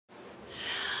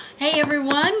Hey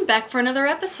everyone, back for another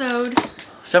episode.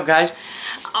 What's up, guys?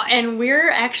 And we're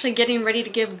actually getting ready to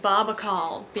give Bob a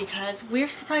call because we're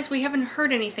surprised we haven't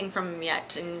heard anything from him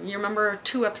yet. And you remember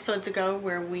 2 episodes ago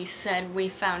where we said we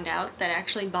found out that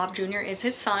actually Bob Jr. is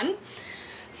his son.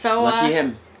 So Lucky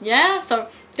him. Yeah, so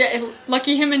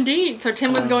lucky him indeed. So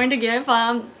Tim was going to give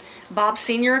Bob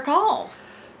Sr. a call.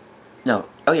 No.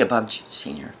 Oh yeah, Bob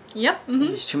Sr. Yep. Mm-hmm.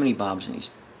 There's too many Bobs in these.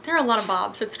 There are a lot of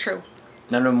Bobs, it's true.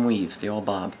 None of them weave. They all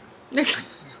Bob. Get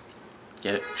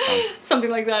it?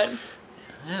 Something like that.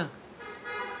 Yeah.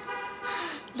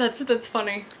 That's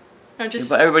funny. I just...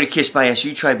 But everybody kissed my ass.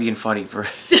 You try being funny for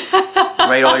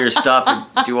write all your stuff and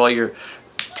do all your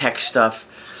tech stuff.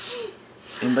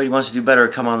 Anybody wants to do better,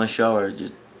 come on the show or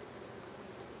just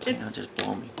just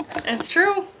blow me. It's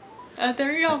true.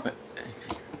 There you go.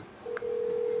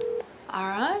 All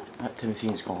right.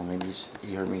 Timothy's calling. Maybe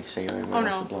he heard me say everyone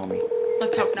wants to blow me.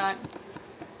 Let's hope not.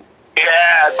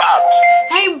 Yeah, Bob.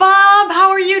 Hey, Bob. How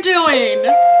are you doing?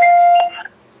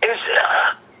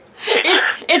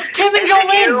 It's Tim and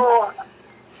Jolene.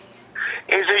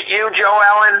 Is it you, Joe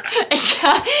Ellen?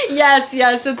 Yes,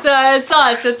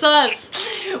 it's us.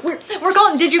 We're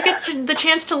calling. Did you get the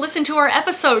chance to listen to our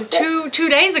episode two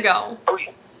days ago? Oh,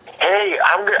 hey,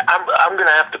 I'm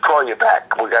gonna have to call you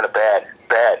back. We got a bad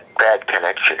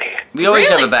connection here. We always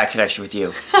have a bad connection with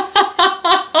you.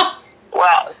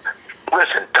 Well,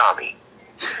 listen, Tommy.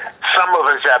 Some of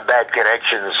us have bad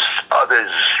connections.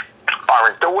 Others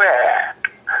aren't aware.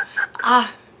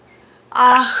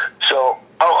 So,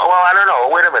 I don't know.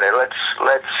 Wait a minute.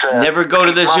 Let's. Never go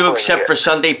to the zoo except for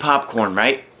Sunday popcorn,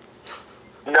 right?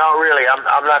 No, really.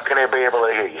 I'm not going to be able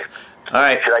to hear you. All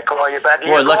right. Should I call you back?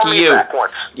 Boy, lucky you. Back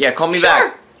once. Yeah, call me Sure.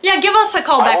 back. Yeah, give us a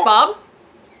call back, Bob.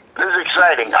 This is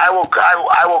exciting. I will.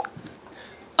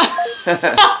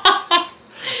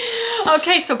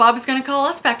 Okay, so Bob is going to call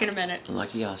us back in a minute.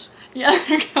 Lucky us. Yeah.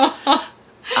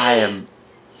 I am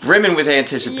brimming with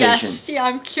anticipation. Yes. Yeah,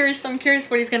 I'm curious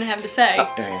what he's going to have to say.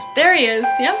 Oh, there he is. There he is.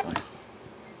 Yep.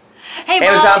 Hey, Bob.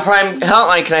 Amazon Prime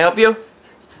Hotline, can I help you?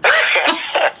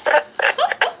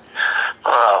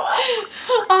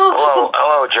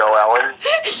 Hello, Joe Ellen.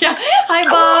 Yeah. Hi,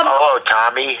 Bob. Hello,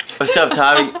 Tommy. What's up,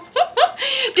 Tommy?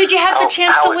 Did you have the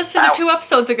chance to listen to 2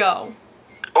 episodes ago?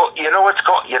 Well, you know what's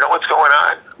going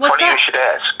on? What's Funny that? you should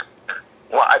ask.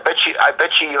 Well, I bet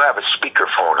you have a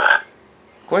speakerphone on.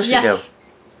 Of course we do. Yes.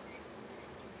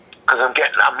 Because I'm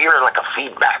hearing like a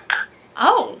feedback.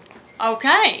 Oh.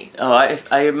 Okay. Oh, I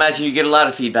imagine you get a lot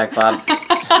of feedback, Bob.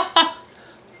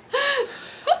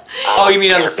 Oh, you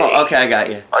mean on the phone? Okay, I got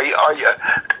you. Are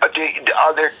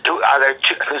there two?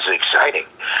 This is exciting.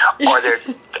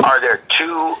 Are there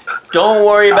 2? Don't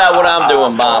worry about what I'm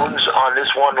doing, Bob. Phones on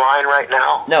this one line right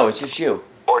now? No, it's just you.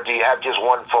 Or do you have just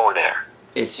one phone there?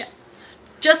 It's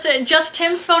Just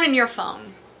Tim's phone and your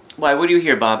phone. Why? What do you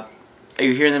hear, Bob? Are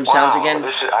you hearing them sounds again?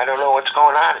 I don't know what's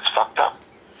going on. It's fucked up.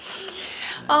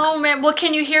 Oh man, well,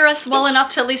 can you hear us well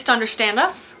enough to at least understand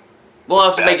us? We'll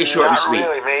have to make it short and sweet. Not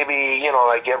really. Maybe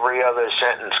like every other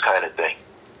sentence kind of thing.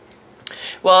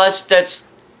 Well, that's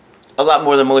a lot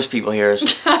more than most people hear us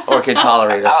or can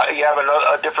tolerate us. You have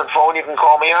a different phone you can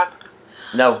call me on?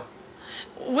 No.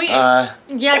 Yeah,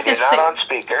 if you're not on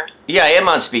speaker. Yeah, I am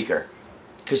on speaker.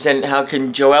 Because then how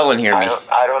can Joe Ellen hear me?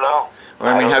 I don't know. Or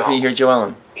I mean, how can you hear Joe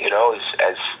Ellen?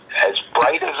 As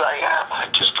bright as I am, I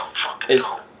just don't fucking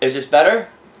know. Is this better?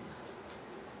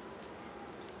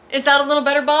 Is that a little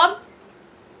better, Bob?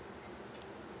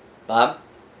 Bob?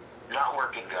 Not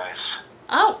working, guys.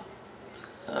 Oh.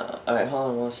 Alright,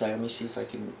 hold on 1 second. Let me see if I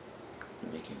can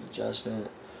make an adjustment.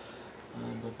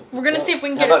 We're going to see if we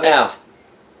can how get it about fixed.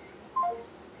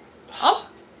 now? Oh.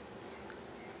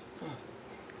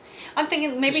 I'm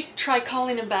thinking maybe try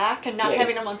calling him back and not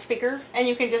having him on speaker, and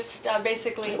you can just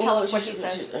basically tell us what he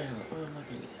says.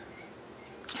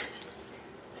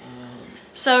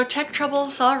 So tech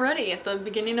troubles already at the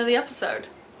beginning of the episode.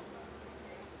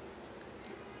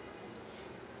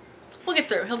 We'll get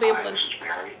through. He'll be able to. Please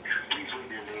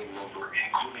leave your name, number,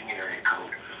 including area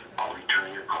code. I'll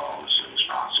return your call as soon as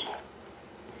possible.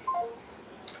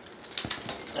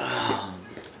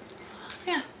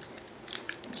 Yeah.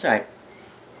 It's alright.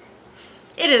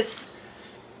 It is.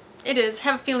 It is.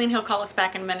 Have a feeling he'll call us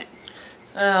back in a minute.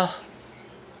 Well,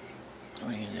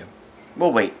 what are you gonna do?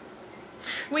 We'll wait.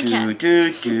 We can.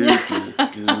 Do.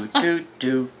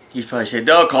 He's probably said,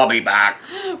 "Don't call me back."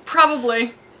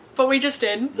 Probably, but we just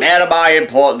did. Man of my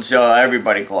importance,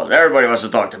 everybody calls. Everybody wants to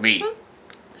talk to me.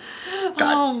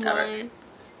 God damn it.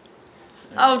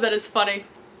 Oh, that is funny.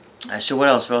 So what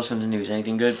else? What else in the news?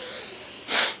 Anything good?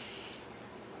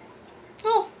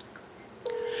 Oh.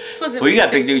 Was it? Well, you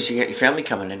got big news. You got your family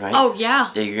coming in, right? Oh yeah.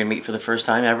 Yeah, you're gonna meet for the first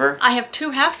time ever. I have 2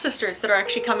 half sisters that are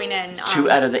actually coming in. 2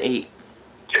 out of the 8.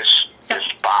 This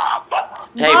Bob.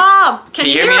 Hey, Bob, can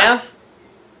you hear me now? us?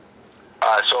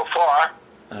 So far,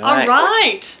 All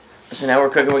right. So now we're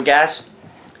cooking with gas.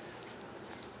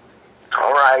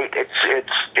 all right.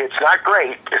 It's not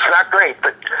great. It's not great,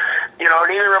 but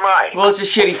neither am I. Well, it's a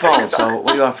shitty phone. So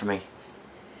what do you want from me?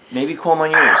 Maybe call them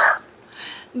on yours.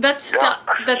 That's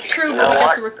true. You But know we got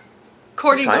what? the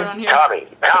recording That's going fine. on here. Tommy.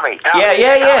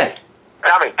 Yeah.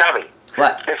 Tommy.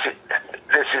 What? This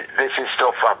is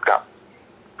still fucked up.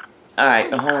 All right.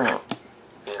 Hold on.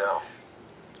 You know.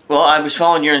 Well, I was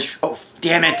following your Oh,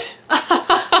 damn it!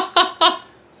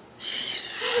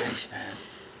 Jesus Christ, man.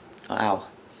 Wow.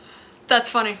 That's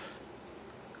funny.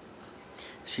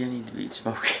 See, I need to be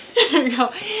smoking. There you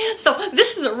go. So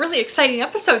this is a really exciting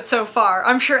episode so far.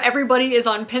 I'm sure everybody is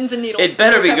on pins and needles. It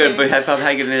better be What's good, but happening? if I'm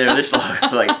hanging in there this long,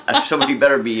 like somebody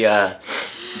better be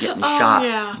getting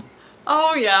shot.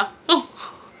 Oh yeah. Oh.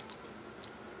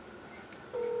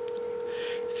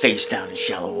 Face down in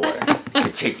shallow water.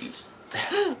 Continues.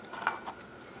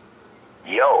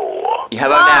 Yo. How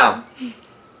about now?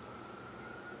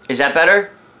 Is that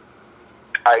better?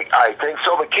 I think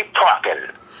so, but keep talking.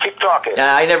 Keep talking.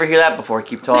 I never hear that before.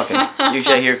 Keep talking.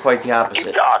 Usually I hear quite the Keep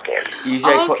opposite. talking.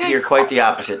 Usually I Okay. hear quite the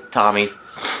opposite, Tommy.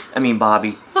 I mean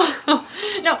Bobby. No,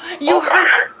 you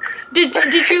heard. Did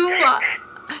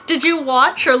you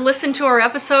watch or listen to our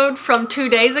episode from 2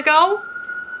 days ago?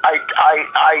 I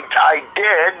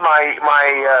did. My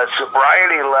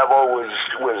sobriety level was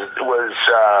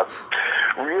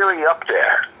really up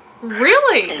there.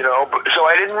 Really? So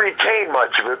I didn't retain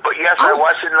much of it, but yes, I Oh.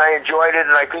 watched it and I enjoyed it,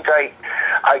 and I think I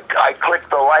clicked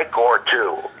the like or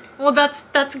two. Well,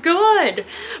 that's good.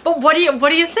 But what do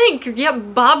you think? Yeah,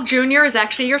 Bob Jr. is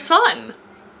actually your son.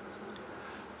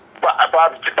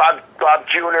 Bob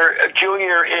Jr.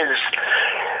 is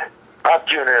Bob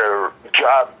Jr.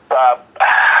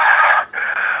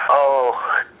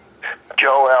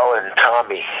 Joel and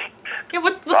Tommy. Yeah,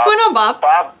 what's going on, Bob?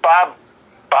 Bob.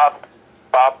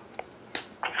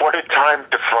 What a time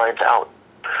to find out.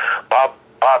 Bob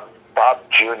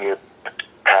Jr.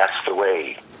 passed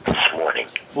away this morning.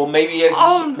 Well, maybe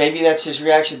Oh. maybe that's his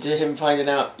reaction to him finding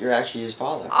out you're actually his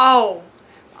father. Oh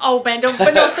man,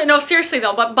 no, seriously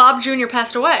though. But Bob Jr.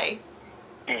 passed away.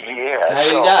 Yeah. How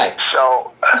did he die?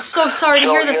 So I'm so sorry to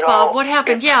hear this, Bob. What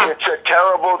happened? Yeah. It's a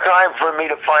terrible time for me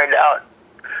to find out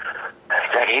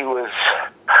that he was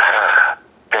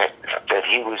that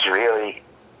he was really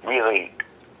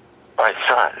my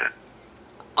son.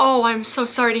 Oh, I'm so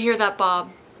sorry to hear that, Bob.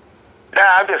 Nah,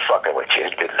 I'm just fucking with you.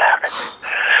 It didn't happen.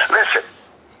 Listen.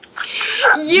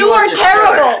 You are disturbed.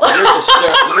 terrible.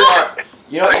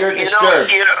 You're disturbed. You're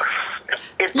disturbed.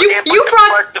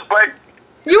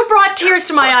 You brought tears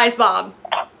to my eyes, Bob.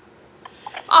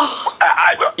 Oh.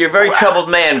 You're a very troubled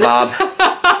man, Bob.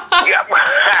 Yeah.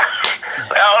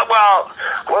 Well.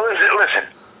 Listen.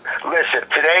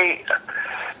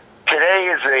 Today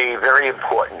is a very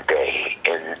important day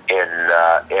in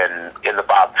the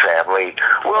Bob family.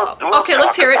 We'll Okay, talk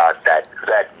let's hear it. about that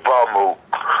bum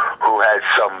who has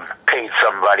paid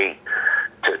somebody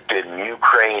in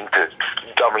Ukraine to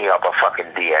dummy up a fucking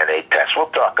DNA test. We'll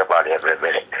talk about him in a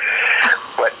minute.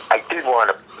 But I did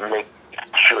want to make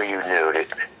sure you knew that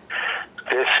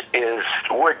it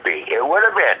would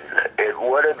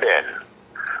have been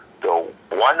the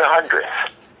 100th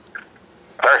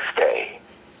birthday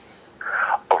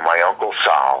of my Uncle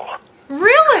Sal.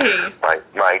 Really?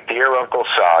 My dear Uncle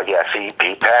Sal, yes, he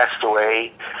passed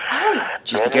away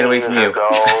Just to many get away from years you.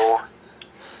 ago.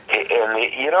 And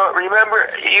you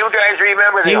guys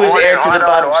remember the He was Haunted heir to the Hot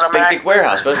Bob's Automat? Big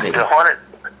Warehouse, wasn't he? The haunted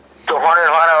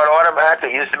hot automat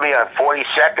that used to be on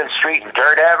 42nd Street and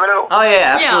 3rd Avenue? Oh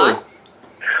yeah, absolutely.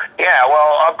 Yeah,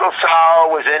 well, Uncle Sal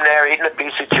was in there eating a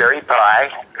piece of cherry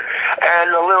pie,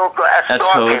 and the little glass That's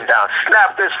door cool. came down,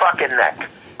 snapped his fucking neck.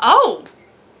 Oh,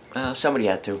 Somebody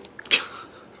had to.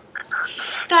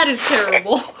 that is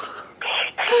terrible.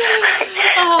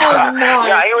 Oh my.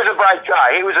 Yeah, he was a bright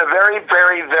guy. He was a very,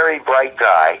 very, very bright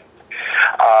guy.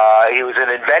 He was an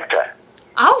inventor.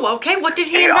 Oh, okay. What did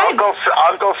he invent?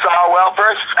 Uncle Sal, well,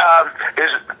 first,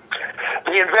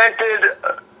 he invented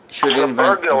Should the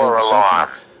invent burglar alarm.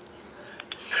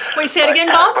 Wait, say it again,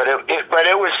 Bob. But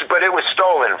it was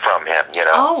stolen from him,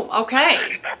 Oh,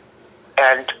 okay.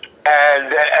 And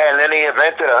then he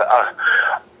invented a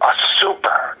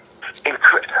super,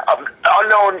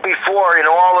 unknown before in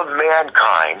all of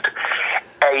mankind,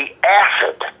 a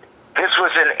acid. This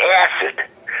was an acid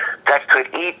that could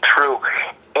eat through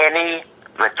any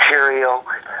material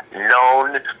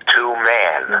known to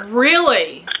man.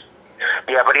 Really?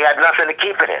 Yeah, but he had nothing to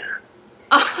keep it in.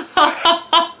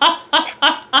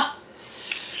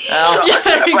 Well, Yeah,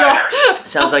 there you go.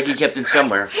 sounds like he kept it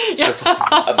somewhere. Up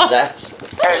his ass.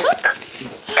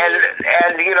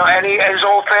 And you know, and his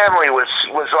whole family was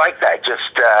like that. Just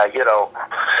you know,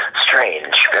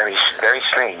 strange, very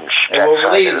strange. And we're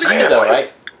related to you, though,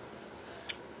 right?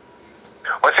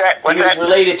 What's that? What's He was that?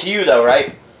 related to you, though,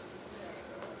 right?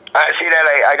 See that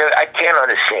I can't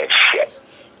understand shit.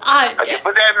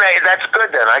 But that's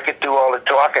good then. I could do all the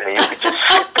talking and you could just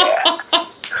sit there.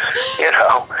 You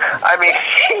know, I mean,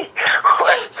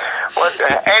 what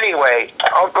the? Anyway,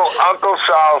 Uncle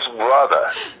Sal's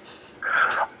brother,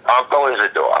 Uncle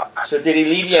Isidore. So did he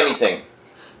leave you anything?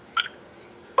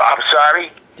 I'm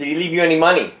sorry. Did he leave you any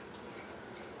money?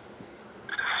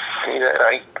 See that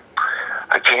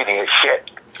I can't hear shit.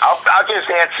 I'll just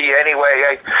answer you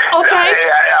anyway. Okay.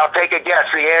 I'll take a guess.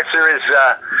 The answer is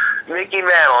Mickey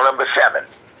Mantle, number 7.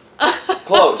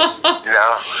 Close.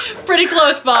 No. Pretty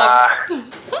close, Bob.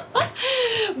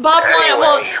 Bob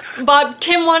Anyway. Bob,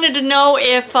 Tim wanted to know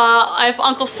if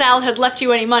Uncle Sal had left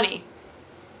you any money.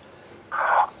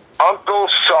 Uncle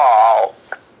Saul.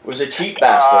 Was a cheap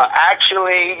bastard.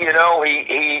 Actually, you know,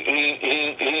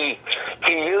 he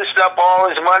used up all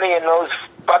his money in those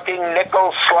fucking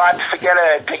nickel slots to get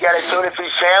a tuna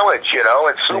fish sandwich, you know,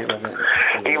 and soup.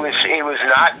 He was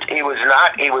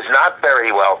not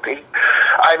very wealthy.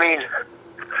 I mean,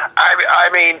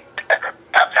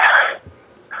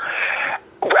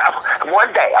 well,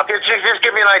 one day, I'll just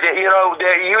give you an idea. You know,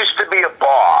 there used to be a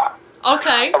bar.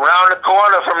 Okay. Around the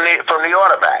corner from the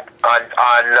Automat on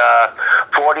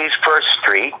 41st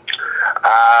Street,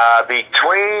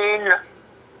 between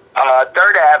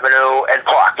 3rd Avenue and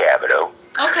Park Avenue.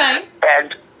 Okay.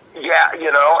 And yeah,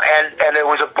 you know, and there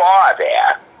was a bar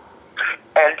there.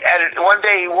 And one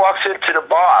day he walks into the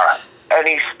bar and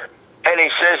he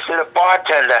says to the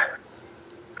bartender,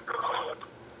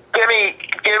 "Give me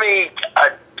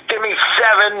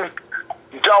 7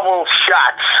 double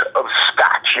shots of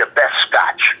scotch, your best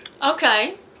scotch."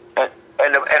 Okay. And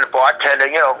the bartender,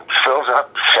 you know, fills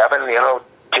up 7, you know,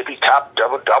 tippy top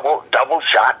double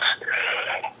shots.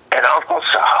 And Uncle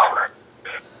Sal,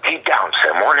 he downs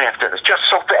them one after the just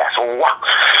so fast. Wow.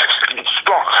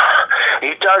 Strong.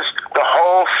 He does the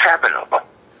whole 7 of them.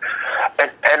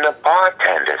 And the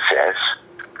bartender says,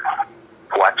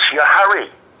 "What's your hurry?"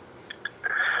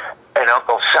 And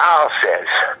Uncle Sal says,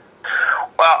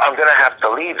 "Well, I'm going to have to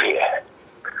leave here.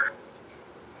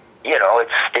 You know,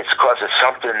 it's because of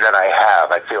something that I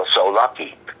have. I feel so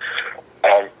lucky."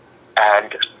 And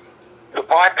the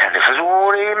bartender says, "Well,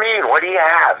 what do you mean? What do you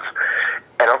have?"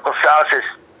 And Uncle Sal says,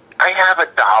 "I have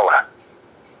 $1."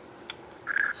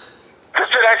 So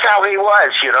that's how he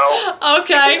was, you know.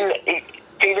 Okay. He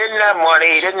didn't have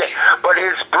money. But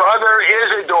his brother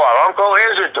Isidore, Uncle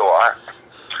Isidore,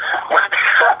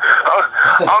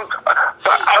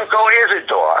 Uncle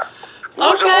Isidore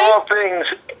was of all things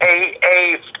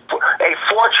a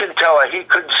fortune teller. He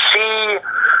could see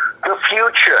the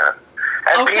future,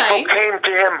 and people came to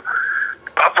him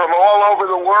from all over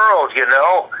the world, you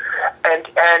know. And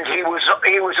he was a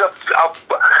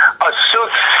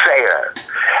soothsayer,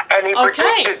 and he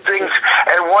predicted things.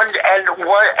 And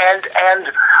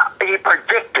he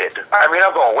predicted. I mean,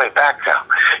 I'm going way back now.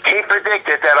 He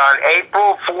predicted that on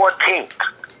April 14th,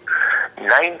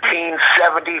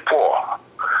 1974,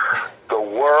 the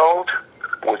world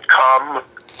would come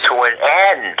to an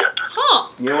end. Huh.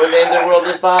 You know what the end of the world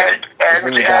is, Bob? And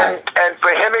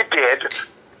for him it did.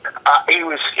 He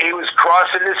was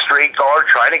crossing the street,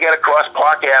 trying to get across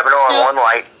Park Avenue on one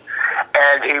light,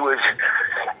 and he was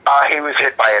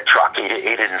hit by a truck. He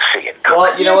didn't see it coming.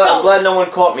 Well, you know what? I'm glad no one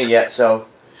caught me yet, so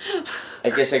I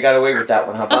guess I got away with that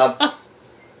one, huh, Bob?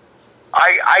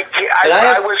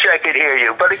 I wish I could hear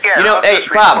you, but again, you know, hey,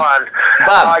 Bob.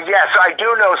 Bob. Yes, I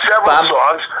do know several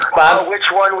songs. Bob.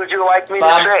 Which one would you like me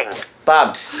to sing?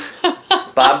 Bob.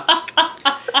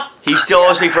 He still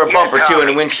owes me for a bumper too and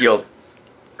a windshield.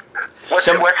 What's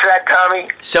that, Tommy?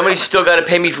 Somebody's still got to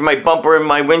pay me for my bumper and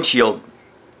my windshield.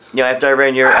 You know, after I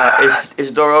ran your is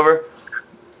the door over?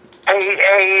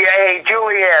 Hey,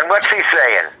 Julianne, what's he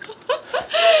saying?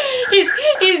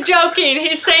 He's joking.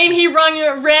 He's saying he ran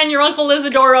your Uncle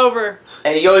Isidore over.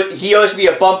 And he owes me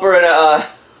a bumper and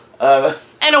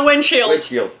a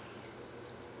windshield.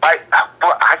 I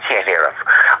can't hear him.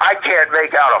 I can't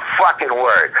make out a fucking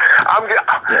word.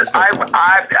 It's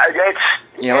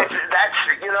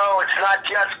not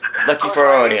just lucky for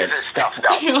our audience. Stuff,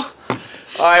 no.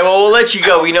 All right, well, we'll let you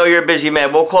go. We know you're a busy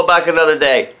man. We'll call back another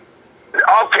day.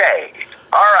 Okay.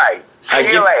 All right.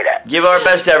 See you later. Give our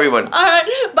best to everyone. All right.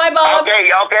 Bye, Bob.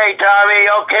 Okay, Tommy.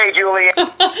 Okay, Julian.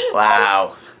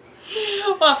 Wow.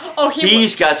 Well, oh,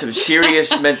 He's got some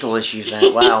serious mental issues,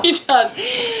 man. Wow. He does.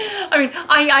 I mean,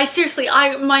 I seriously,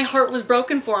 my heart was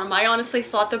broken for him. I honestly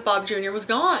thought that Bob Jr. was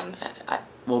gone.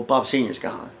 Well, Bob Sr.'s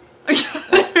gone.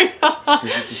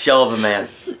 He's just a shell of a man.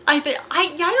 I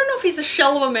don't know if he's a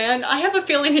shell of a man. I have a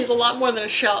feeling he's a lot more than a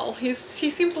shell. He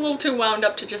seems a little too wound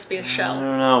up to just be a I shell.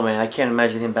 don't know, man. I can't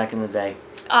imagine him back in the day.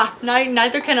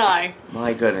 Neither can I.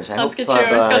 My goodness. I Let's hope get you.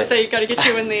 I was gonna say, you gotta get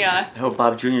you in the. I hope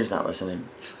Bob Jr.'s not listening.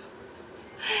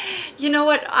 You know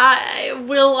what? I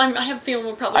have a feeling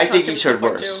we'll probably. I talk think to him he's heard some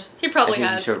more, worse. too. He probably I think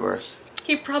has. he's heard worse.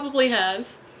 He probably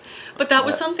has. But that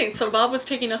was What? something. So Bob was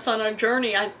taking us on a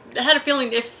journey. I had a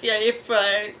feeling if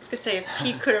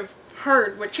he could have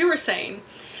heard what you were saying,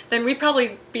 then we'd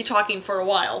probably be talking for a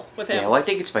while with him. Yeah, well, I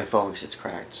think it's my phone because it's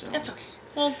cracked. So. That's okay.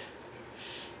 Well,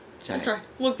 Sorry. that's all right.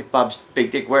 Look, If Bob's Big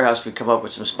Dick Warehouse could come up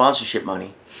with some sponsorship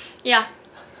money. yeah.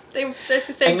 They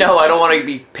could say. And no, I don't want to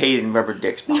be paid in rubber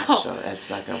dicks, Bob, No. so that's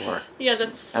not going to work. Yeah,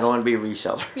 that's. I don't want to be a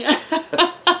reseller. Yeah.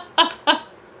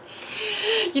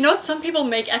 You know what? Some people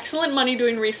make excellent money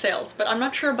doing resales, but I'm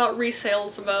not sure about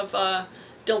resales of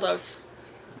dildos.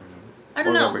 I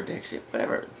don't or know. rubber dicks,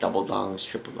 whatever. Double dongs,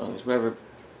 triple dongs, whatever.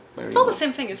 It's all the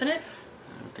same thing, isn't it?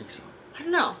 I don't think so. I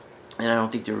don't know. And I don't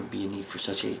think there would be a need for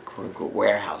such a quote-unquote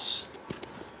warehouse.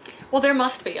 Well, there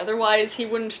must be. Otherwise, he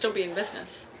wouldn't still be in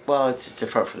business. Well, it's a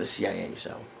front for the CIA,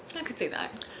 so I could see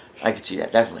that. I could see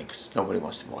that definitely, because nobody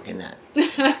wants to walk in that.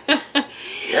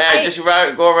 I- Just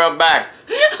go around back.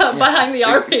 Behind the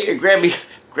RVs. Grab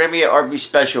me an RV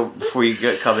special before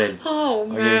you come in. Oh, I'll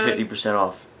man. give you 50%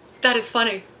 off. That is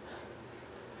funny.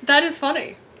 That is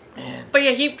funny. Man. But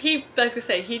yeah, he I was gonna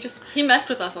say, he messed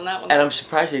with us on that one. And I'm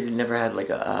surprised they never had like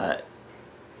a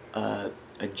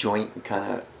joint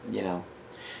kind of,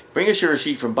 bring us your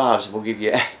receipt from Bob's and we'll give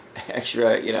you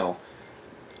extra,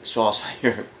 sauce on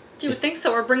your... You would think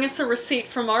so, or bring us a receipt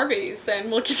from Arby's and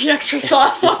we'll give you extra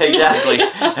sauce on it. Exactly.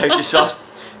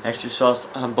 Extra sauce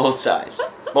on both sides,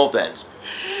 both ends.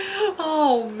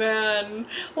 Oh man.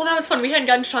 Well, that was fun. We hadn't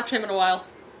gotten to talk to him in a while.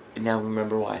 And now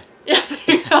remember why. Yeah.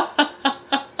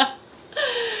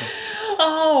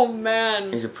 Oh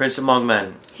man. He's a prince among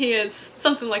men. He is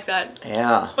something like that,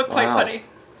 Yeah. but quite wow. funny.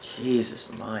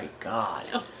 Jesus, my God.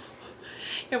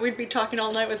 Yeah, we'd be talking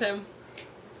all night with him.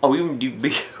 Oh, we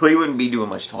wouldn't be doing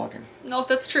much talking. No,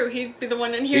 that's true. He'd be the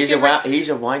one, and He's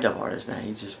a wind-up artist, man.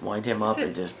 He just wind him up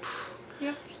and just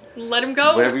Yep. Let him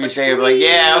go. whatever you say, like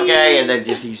yeah, okay, and then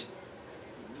just he's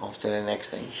off to the next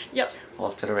thing. Yep.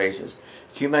 Off to the races.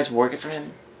 Can you imagine working for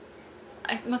him?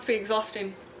 It must be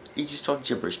exhausting. He just talked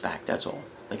gibberish back. That's all.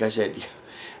 Like I said,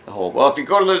 the whole if you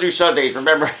go to those new Sundays,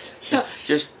 remember,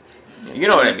 just you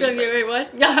know what I mean. Wait, what?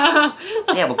 Yeah.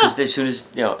 Yeah, because as soon as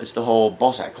it's the whole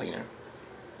ball sack cleaner.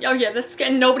 Oh yeah,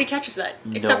 and nobody catches that.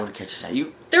 No one catches that.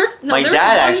 My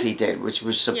dad actually did, which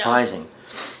was surprising.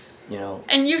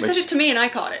 And you said it to me, and I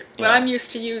caught it. But Yeah. I'm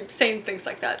used to you saying things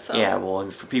like that. So. Yeah, well,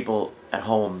 and for people at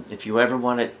home, if you ever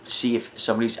want to see if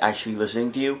somebody's actually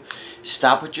listening to you,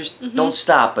 stop with just don't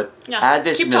stop, but Yeah. add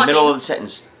this Keep in the middle talking. of the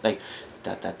sentence, like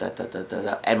da da da da da da,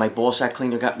 da and my ball sack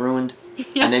cleaner got ruined,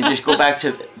 and then just go back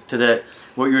to the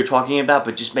what you were talking about,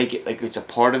 but just make it like it's a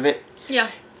part of it. Yeah.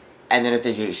 And then if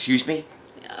they say, excuse me,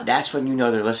 that's when you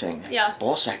know they're listening. Yeah.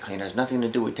 Ball sack cleaner has nothing to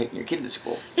do with taking your kid to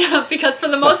school. Yeah, because for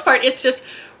the most part, it's just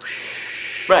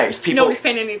Right, it's people. nobody's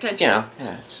paying any attention.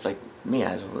 Yeah, it's like me.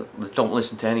 I don't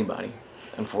listen to anybody,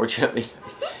 unfortunately.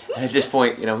 And at this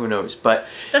point, who knows? But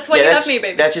That's why you have me,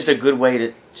 baby. That's just a good way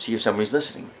to see if somebody's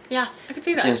listening. Yeah, I could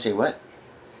see You're gonna that. say what?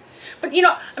 But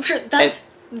I'm sure that's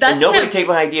And nobody Tim's. take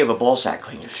my idea of a ball sack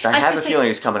cleaner because I was have a gonna say- feeling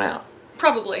it's coming out.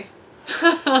 Probably.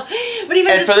 But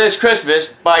even And just, for this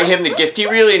Christmas, buy him the gift he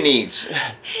really needs.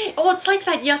 well, it's like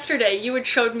that yesterday. You had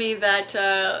showed me that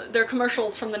there are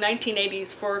commercials from the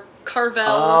 1980s for Carvel.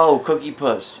 Oh, Cookie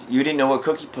Puss! You didn't know what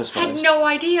Cookie Puss was? Had no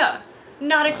idea,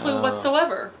 not a clue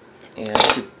whatsoever. Yeah.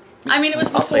 I mean, it was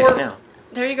I'll play before. it now.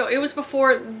 There you go. It was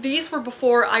before. These were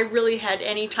before I really had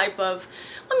any type of.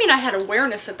 I mean, I had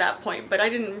awareness at that point, but I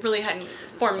didn't really had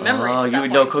formed memories. Oh, at you that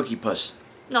would point. know Cookie Puss.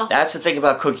 No. That's the thing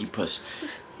about Cookie Puss.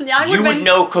 Yeah, I You would've would been,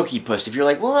 know Cookie Puss if you're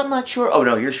like, well, I'm not sure. Oh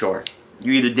no, you're sure.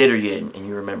 You either did or you didn't, and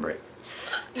you remember it.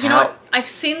 You know what? I've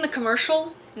seen the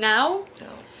commercial now, No.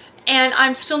 and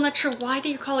I'm still not sure. Why do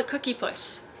you call it Cookie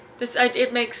Puss?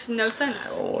 It makes no sense.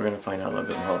 Well, we're gonna find out a little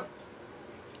bit more.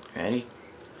 Ready?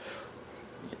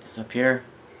 Get this up here.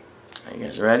 Are you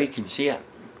guys ready? Can you see it?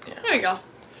 Yeah. There we go.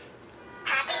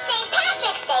 Happy St.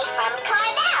 Patrick's Day from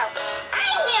Carvel.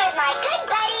 I'm here with my good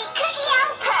buddy, Cookie O.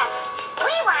 Puss.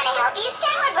 We want to help you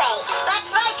celebrate. That's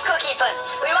right, Cookie Puss.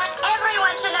 stores. We want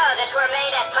everyone to know that we're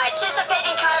made at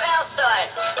participating Carvel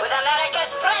stores with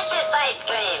America's freshest ice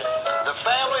cream. The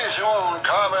families who own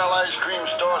Carvel ice cream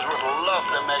stores would love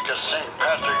to make a St.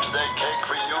 Patrick's Day cake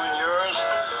for you and yours,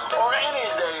 or any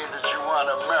day that you want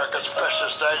America's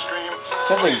freshest ice cream.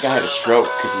 Sounds like a guy had a stroke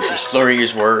because he's just slurring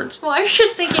his words. Well, I was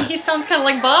just thinking he sounds kind of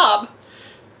like Bob.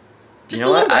 You Just know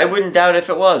a little what? I bit. wouldn't doubt if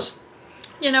it was.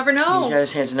 You never He know. got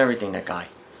his hands in everything, that guy.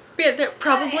 Yeah, they're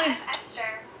probably. Hi, I'm Esther.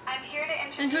 I'm here to And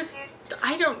introduce who's? you.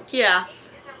 I don't. Yeah.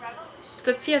 It's a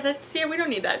revolution. That's we don't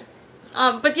need that.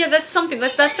 But yeah, that's something.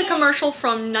 That's a commercial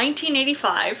from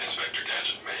 1985. Inspector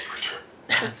Gadget may return.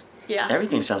 That's, yeah.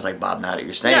 Everything sounds like Bob now that you're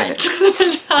Yeah, saying it.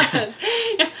 it does.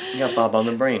 Yeah. You got Bob on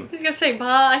the brain. I was gonna say,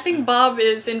 Bob. I think Bob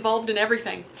is involved in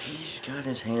everything. He's got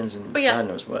his hands in But yeah. God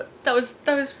knows what. That was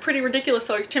pretty ridiculous.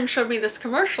 So Tim showed me this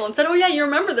commercial and said, "Oh yeah, you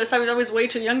remember this?" I was way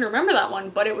too young to remember that one,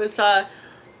 but it was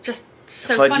just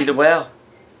so Fudgy funny. the Whale.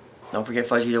 Don't forget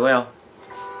Fudgy the Whale.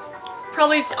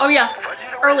 Probably. Oh yeah, Fudgy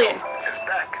the early. Whale is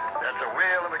back. That's a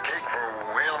whale of a cake for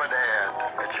a whale of a dad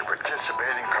at your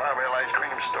participating Carvel ice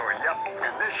cream store. Yep.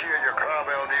 And this year your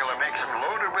Carvel dealer makes them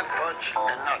loaded with fudge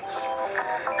and nuts.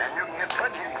 And you can get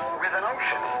Fudgy with an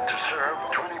ocean to serve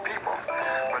 20 people.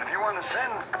 But if you want to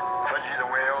send Fudgy the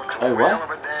Whale to a Oh, whale what?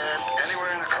 of a dad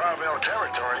anywhere in the Carvel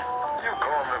territory, you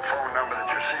call the phone number that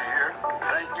you see here.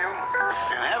 Thank you.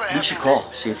 And have a We happy should day.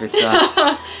 call, see if it's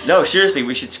no, seriously,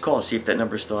 we should call, see if that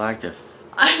number's still active.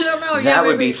 I don't know. That yeah,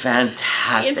 would be maybe.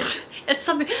 fantastic. It's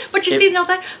something. But you If- see, now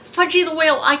that Fudgy the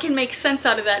Whale, I can make sense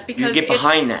out of that because You get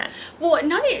behind that. Well,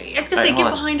 not even. It's because Alright, they hold get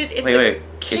on. behind it. It's Wait, a wait.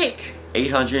 cake. It's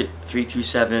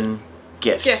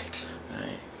 800-327-GIFT. Gift.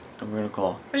 Alright, and we're gonna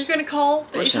call. Are you gonna call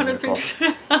the course I'm gonna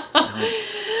 800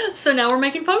 So now we're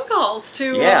making phone calls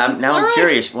to. Yeah, now I'm alright.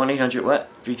 curious. 1-800 what?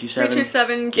 327?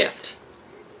 327 gift.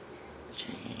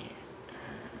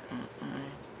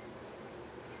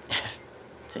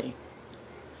 See.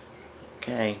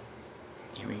 Okay.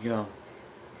 Here we go.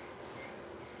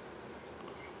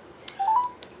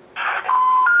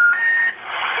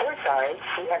 We're sorry.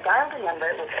 We have dialed a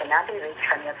number which cannot be reached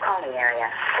from your calling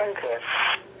area. Thank you.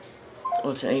 Oh,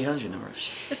 it's an 800 number.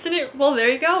 It's a new. Well, there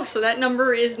you go. So that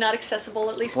number is not accessible,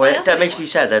 at least. Boy, by us that makes anymore. me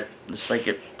sad. That it's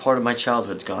like part of my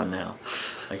childhood's gone now.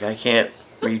 Like I can't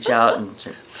reach out and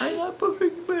say, "I love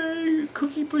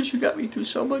Cookie Puss. You got me through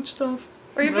so much stuff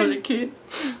Or when I was a even- kid,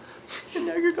 and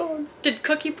now you're gone." Did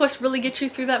Cookie Puss really get you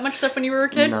through that much stuff when you were a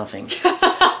kid? Nothing.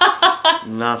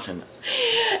 Nothing.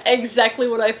 Exactly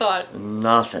what I thought.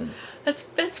 Nothing.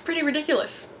 That's pretty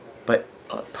ridiculous. But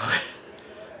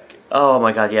oh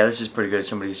my God, yeah, this is pretty good.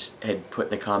 Somebody had put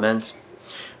in the comments.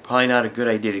 Probably not a good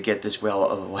idea to get this well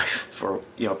of a wife for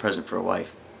a present for a wife.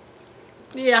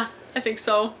 Yeah, I think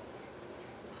so.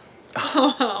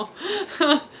 Oh.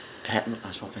 Patton,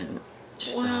 Oswald Patton.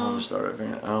 Just a Wow. hell of a story.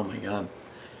 Oh my God.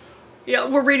 Yeah,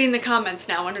 we're reading the comments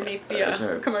now underneath the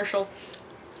Sorry. commercial.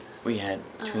 We had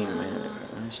between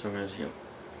stores,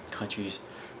 countries.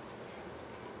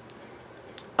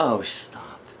 Oh,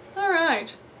 stop. All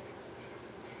right.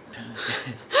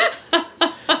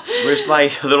 Where's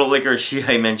my little liquor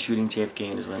GI men shooting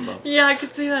JFK in his limbo? Yeah, I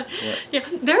could see that. Yeah. Yeah,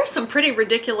 there are some pretty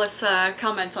ridiculous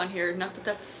comments on here. Not that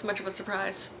that's much of a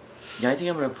surprise. Yeah, I think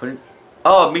I'm gonna put it.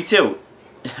 Oh, me too.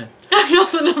 I know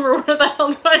the number. Where the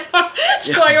hell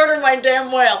do I order my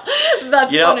damn whale?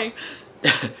 That's You know- funny.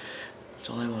 That's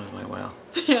all I want is my wow.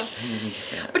 Yeah.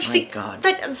 But you My see, God.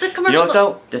 that the You commercial. know what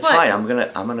though? That's What? fine. I'm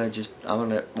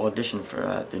gonna audition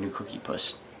for the new Cookie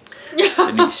Puss. The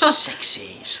Yeah. new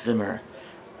sexy, slimmer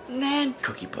Man,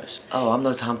 Cookie Puss. Oh, I'm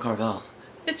the Tom Carvel.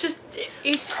 it's just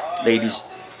it's. Carvel, Ladies.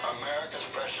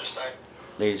 America's freshest ice.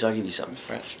 Ladies, I'll give you something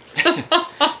fresh.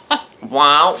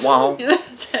 Wow, wow.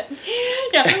 That's it.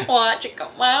 Yeah. Watch it go.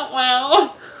 Wow,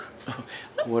 wow.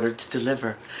 Order to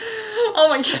deliver. Oh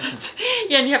my goodness.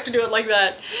 Yeah, and you have to do it like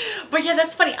that. But yeah,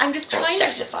 that's funny. I'm just Or trying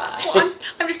sexify. to. Well,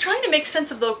 I'm just trying to make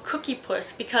sense of the Cookie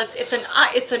Puss because it's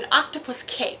an octopus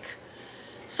cake.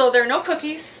 So there are no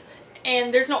cookies,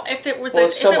 and there's no. If it was Well, a,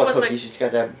 it's if it somewhat was cookies. It's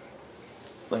got that,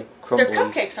 like, they're crumbly.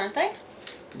 cupcakes, aren't they?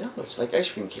 No, it's like ice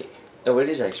cream cake. No, it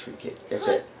is ice cream cake. That's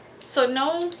it. So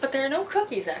no, but there are no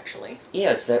cookies actually.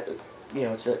 Yeah, it's that.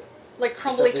 It's that Like stuff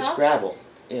crumbly that's top. Scrabble.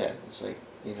 Yeah, it's like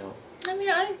I mean,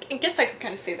 I guess I could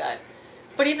kind of see that.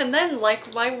 But even then, like,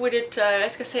 why would it? I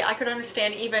was gonna say I could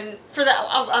understand even for that.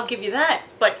 I'll give you that.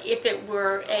 But if it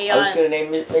were a I was gonna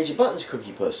name Major Buttons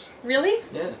Cookie Puss. really,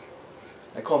 Yeah,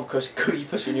 I call him Cookie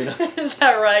Puss when you're not. is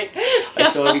that right? I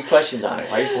still get questioned on it.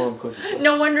 Why you call him Cookie Puss?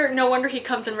 No wonder he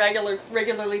comes and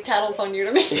regularly tattles on you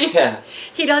to me. Yeah.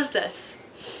 He does this.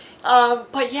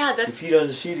 But yeah, Your that's feet on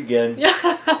the seat again.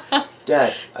 yeah.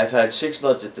 Dad, I've had 6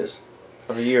 months at this,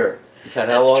 of a year. You've had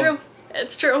how long? True.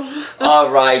 It's true.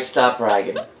 All right, stop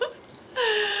bragging.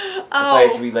 If I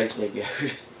had 3 legs, maybe I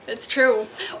would. It's true.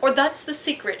 Or that's the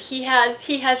secret. He has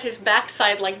his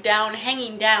backside like down,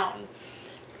 hanging down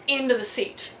into the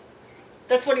seat.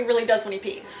 That's what he really does when he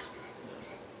pees.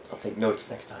 I'll take notes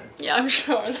next time. Yeah, I'm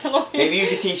sure. That'll be... Maybe you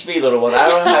could teach me, little one. I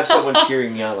don't have someone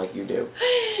cheering me on like you do.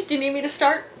 Do you need me to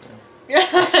start? No.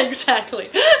 Yeah, exactly.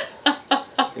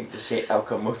 I think the same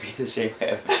outcome would be the same.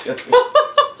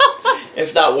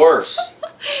 If not worse. I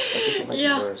think it might be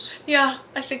worse. Yeah,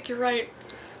 I think you're right.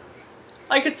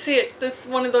 I could see it. This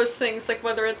one of those things, like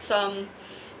whether it's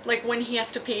like when he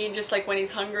has to pee, just like when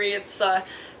he's hungry. It's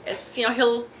you know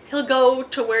he'll go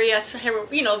to where he has to have,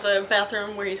 you know, the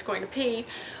bathroom where he's going to pee,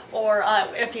 or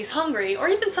if he's hungry, or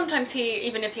even sometimes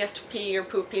even if he has to pee or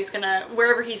poop, he's gonna,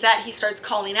 wherever he's at, he starts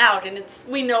calling out, and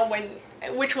we know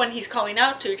which one he's calling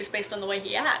out to just based on the way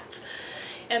he acts,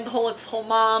 and it's the whole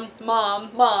mom,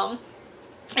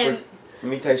 and let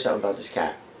me tell you something about this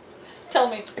cat. tell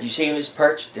me. Have you seen his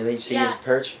perch? Did they see his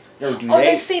perch? No, do Oh, they?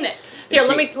 they've seen it. Here,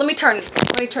 let me turn it.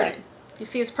 Let me turn it. You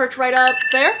see his perch right up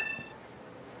there?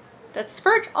 That's his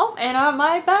perch. Oh, and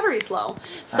my battery's low,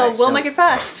 so Alright, we'll make it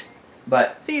fast.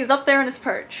 But See, he's up there in his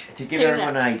perch. to give Taking a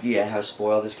everyone nap. an idea how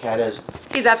spoiled this cat is,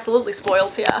 He's absolutely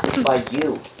spoiled, yeah. by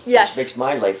you, Yes. which makes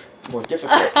my life more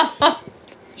difficult.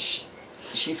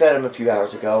 She fed him a few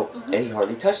hours ago, and he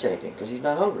hardly touched anything because he's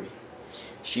not hungry.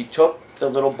 She took the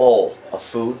little bowl of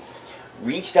food,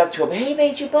 reached up to him, hey,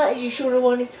 mate, your butt, you sure don't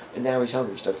want it? And now he's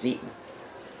hungry, starts eating.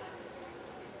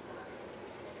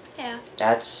 Yeah,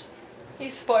 That's,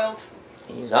 he's spoiled.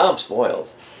 I'm spoiled.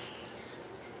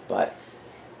 But,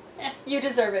 You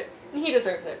deserve it. He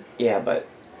deserves it. yeah, but,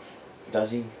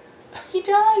 does he? He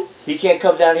does. He can't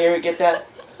come down here and get that?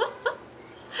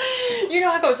 You know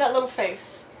how it goes, that little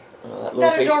face. That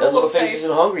That adorable little little face face.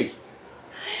 isn't hungry.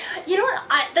 You know what?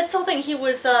 That's the whole thing. He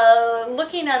was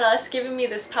looking at us, giving me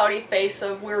this pouty face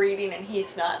of we're eating and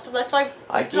he's not. So that's why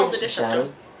I held gave him the some dish up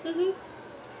to salmon.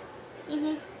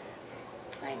 him.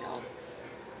 I know.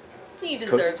 He Cookie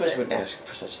deserves Puss it. wouldn't ask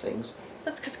for such things.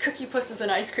 That's because Cookie Puss is an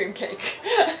ice cream cake.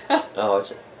 Oh,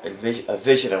 it's a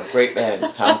vision of a great man,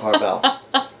 Tom Carvel.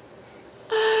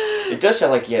 It does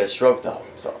sound like he had a stroke, though.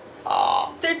 So,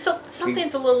 There's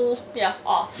something's a little,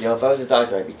 off. you know, if I was a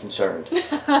doctor, I'd be concerned.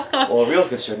 Well, real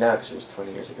concerned now because it was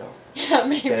 20 years ago. Yeah,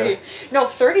 maybe. Anyway. No,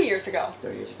 30 years ago.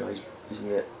 30 years ago,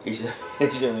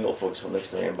 he's in the old folks home next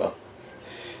to Rainbow.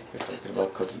 You're talking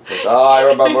about Cookie Puss. Oh, I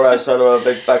remember I sent him a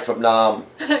big peck from Nam.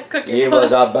 Cookie He Puss.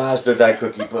 was a bastard, that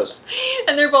Cookie Puss.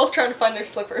 And they're both trying to find their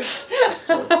slippers.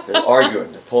 So they're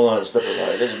arguing. They're pulling on the slippers.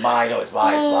 Like, this is mine. No, it's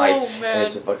mine. It's mine. Oh, man. And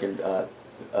it's a fucking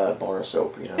bar of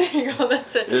soap, you know. There you go,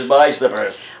 that's it. This is my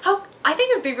slippers. I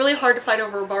think it would be really hard to fight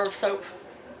over a bar of soap.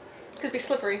 It could be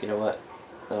slippery. You know what?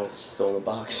 No, it's still in the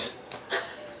box.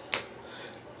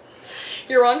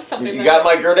 You're on something. You there. got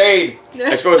my grenade.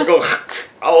 I'm supposed to go.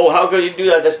 Oh, how could you do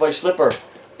that? That's my slipper.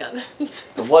 Yeah.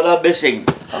 The one I'm missing.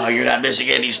 Oh, you're not missing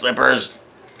any slippers.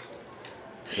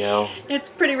 You know, It's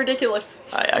pretty ridiculous.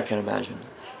 I can imagine.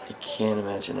 I can't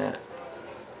imagine that.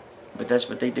 But that's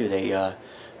what they do. They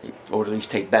orderlies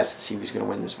take bets to see who's going to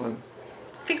win this one.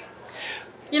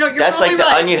 You know, you're That's like probably the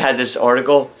right. Onion had this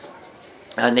article.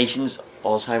 Nation's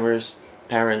Alzheimer's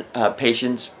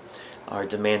patients are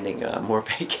demanding more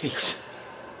pancakes.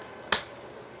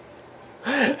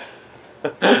 And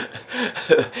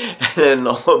then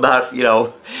all about, you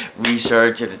know,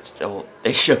 research, and it's all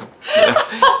they show. You know.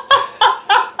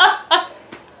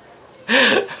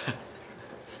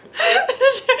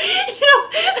 You know,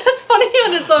 that's funny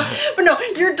on its own. But no,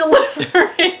 your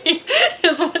delivery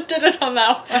is what did it on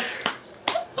that one.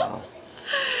 Wow.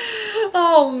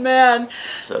 Oh man,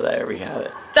 So there we have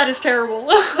it. that is terrible.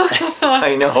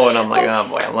 I know, and I'm like, oh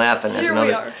boy, I'm laughing. Here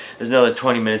we are. There's another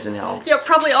 20 minutes in hell. Yeah,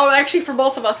 probably. Oh, actually, for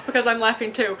both of us because I'm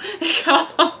laughing too.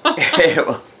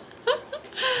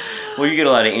 Well, you get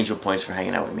a lot of angel points for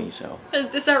hanging out with me, so.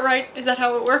 Is that right? Is that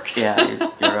how it works? Yeah,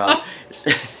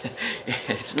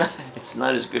 it's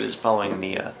not as good as following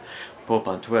the Pope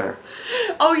on Twitter.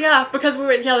 Oh yeah, because we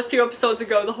went a few episodes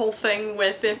ago. The whole thing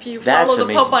with if you That's follow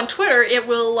the Pope amazing. on Twitter, it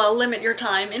will limit your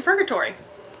time in purgatory.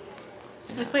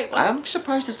 Like, wait, what? I'm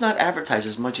surprised it's not advertised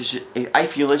as much as I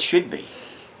feel it should be.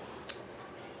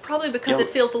 Probably because You know- it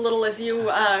feels a little, as you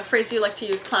phrase you like to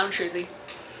use, clown shoesy.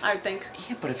 I would think.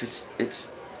 Yeah, but if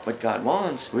it's what God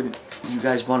wants, wouldn't you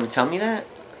guys want to tell me that?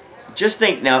 Just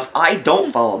think now, if I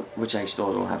don't follow, which I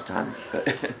still don't have time, but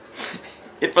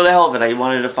if for the hell of it I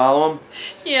wanted to follow him,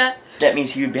 Yeah. that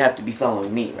means he would have to be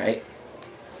following me, right?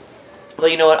 Well,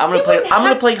 you know what? I'm gonna He play. wouldn't I'm gonna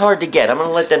have- play hard to get. I'm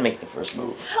gonna let them make the first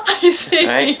move. I see.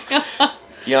 Right.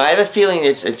 You know, I have a feeling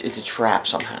it's a trap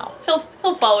somehow.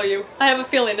 He'll follow you. I have a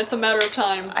feeling it's a matter of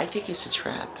time. I think it's a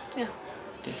trap. Yeah.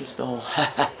 I think it's the whole,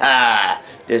 ha ha ha,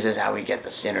 this is how we get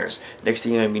the sinners. Next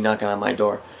thing you're going to be knocking on my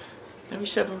door. Let me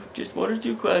have just 1 or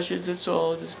 2 questions, that's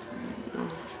all. Just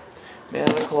man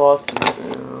of cloth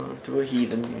to a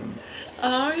heathen.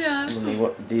 Oh, yeah.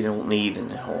 And they don't leave in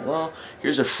the whole, well,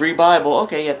 here's a free Bible.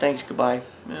 Okay, yeah, thanks, goodbye.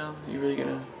 No, you really going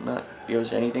to not give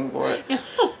us anything for it?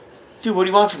 Dude, what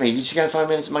do you want from me? You just got 5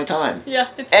 minutes of my time. Yeah,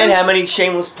 it's And true. how many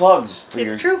shameless plugs for It's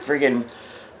your true. friggin'...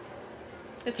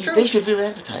 It's true. They should really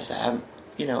advertise that,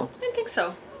 you know. I think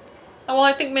so. Well,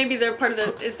 I think maybe they're part of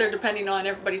it is they're depending on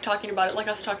everybody talking about it, like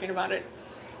us talking about it,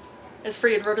 as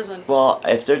free advertisement. Well,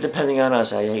 if they're depending on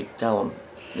us, I hate to tell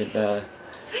them.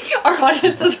 Our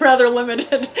audience is rather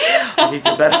limited. I think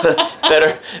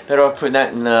they're better off putting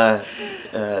that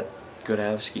in Good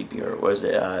Housekeeping, or was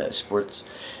it Sports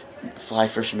Fly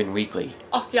Fisherman Weekly.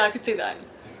 Oh, yeah, I could see that.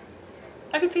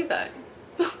 I could see that.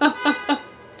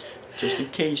 Just in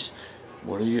case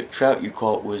one of your trout you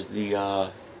caught was the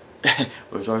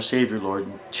was our Savior, Lord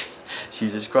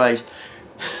Jesus Christ.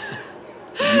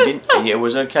 You didn't, and it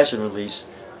was a catch and release.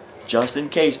 Just in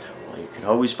case. Well, you can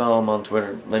always follow him on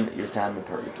Twitter. Limit your time in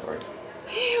purgatory.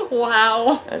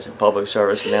 Wow. That's a public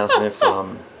service announcement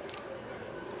from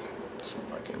some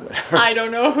market, whatever. I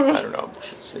don't know who. I don't know.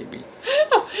 Just they be.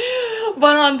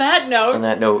 But on that note. On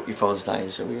that note, your phone's dying,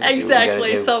 so we gotta Exactly. do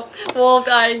what we gotta do. So, well,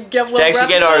 I get. We'll Thanks wrap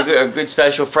again, this our up. good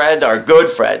special friend, our good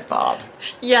friend, Bob.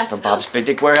 Yes. From Bob's Big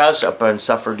Dick Warehouse up in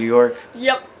Suffolk, New York.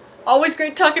 Yep. Always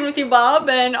great talking with you, Bob,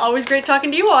 and always great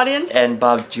talking to you, audience. And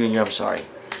Bob Jr., I'm sorry.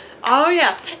 Oh,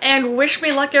 yeah. And wish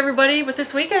me luck, everybody, with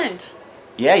this weekend.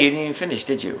 Yeah, you didn't even finish,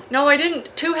 did you? No, I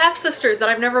didn't. 2 half-sisters that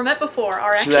I've never met before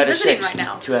are 2 actually out of visiting 6. right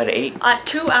now. 2 out of 8.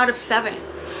 2 out of 7.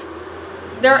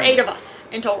 There are 8 of us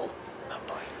in total. Oh,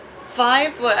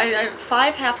 boy.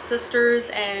 5 half-sisters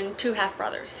and 2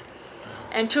 half-brothers.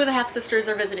 And 2 of the half-sisters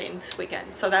are visiting this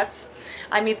weekend. So that's...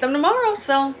 I meet them tomorrow,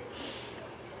 so...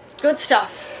 Good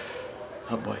stuff.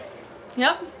 Oh, boy.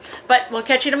 Yep. But we'll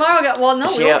catch you tomorrow. Well, no,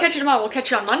 we won't catch you tomorrow. We'll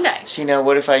catch you on Monday. See, now,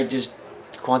 what if I just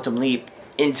quantum leap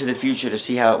into the future to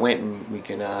see how it went, and we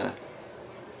can,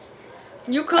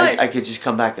 You could. I could just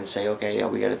come back and say, okay, you know,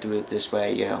 we gotta do it this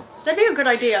way, you know. That'd be a good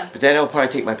idea. But then it'll probably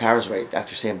take my powers away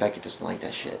after Sam Beckett doesn't like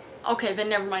that shit. Okay, then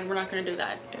never mind. We're not going to do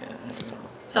that. Yeah, I don't know.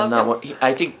 So, I'm not one,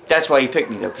 I think that's why he picked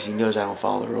me, though, because he knows I don't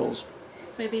follow the rules.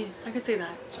 Maybe. I could see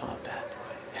that. So I'm a bad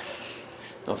boy.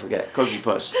 Don't forget, Cookie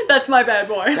Puss. That's my bad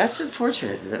boy. That's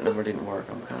unfortunate that that number didn't work.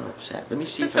 I'm kind of upset. Let me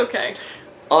see It's if okay.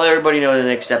 I'll let everybody know in the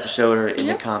next episode or in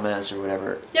Yep. the comments or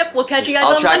whatever. Yep, we'll catch you guys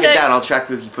I'll on track Monday. it down. I'll track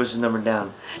Cookie Puss's number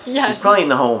down. Yeah. He's probably in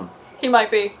the home. He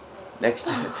might be. Next.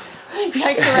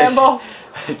 Thanks, Rambo.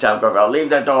 Tom Gargoyle, leave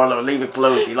that door alone. Leave it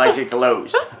closed. He likes it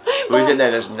closed. Who's in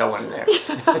there? There's no one in there.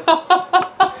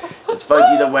 It's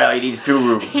Fudgy the Whale. He needs 2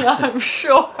 rooms. Yeah, I'm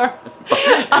sure.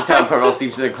 And Tom Gargoyle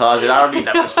sleeps in the closet. I don't need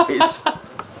that much space.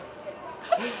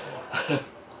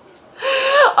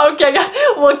 Okay,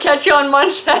 we'll catch you on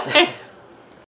Monday.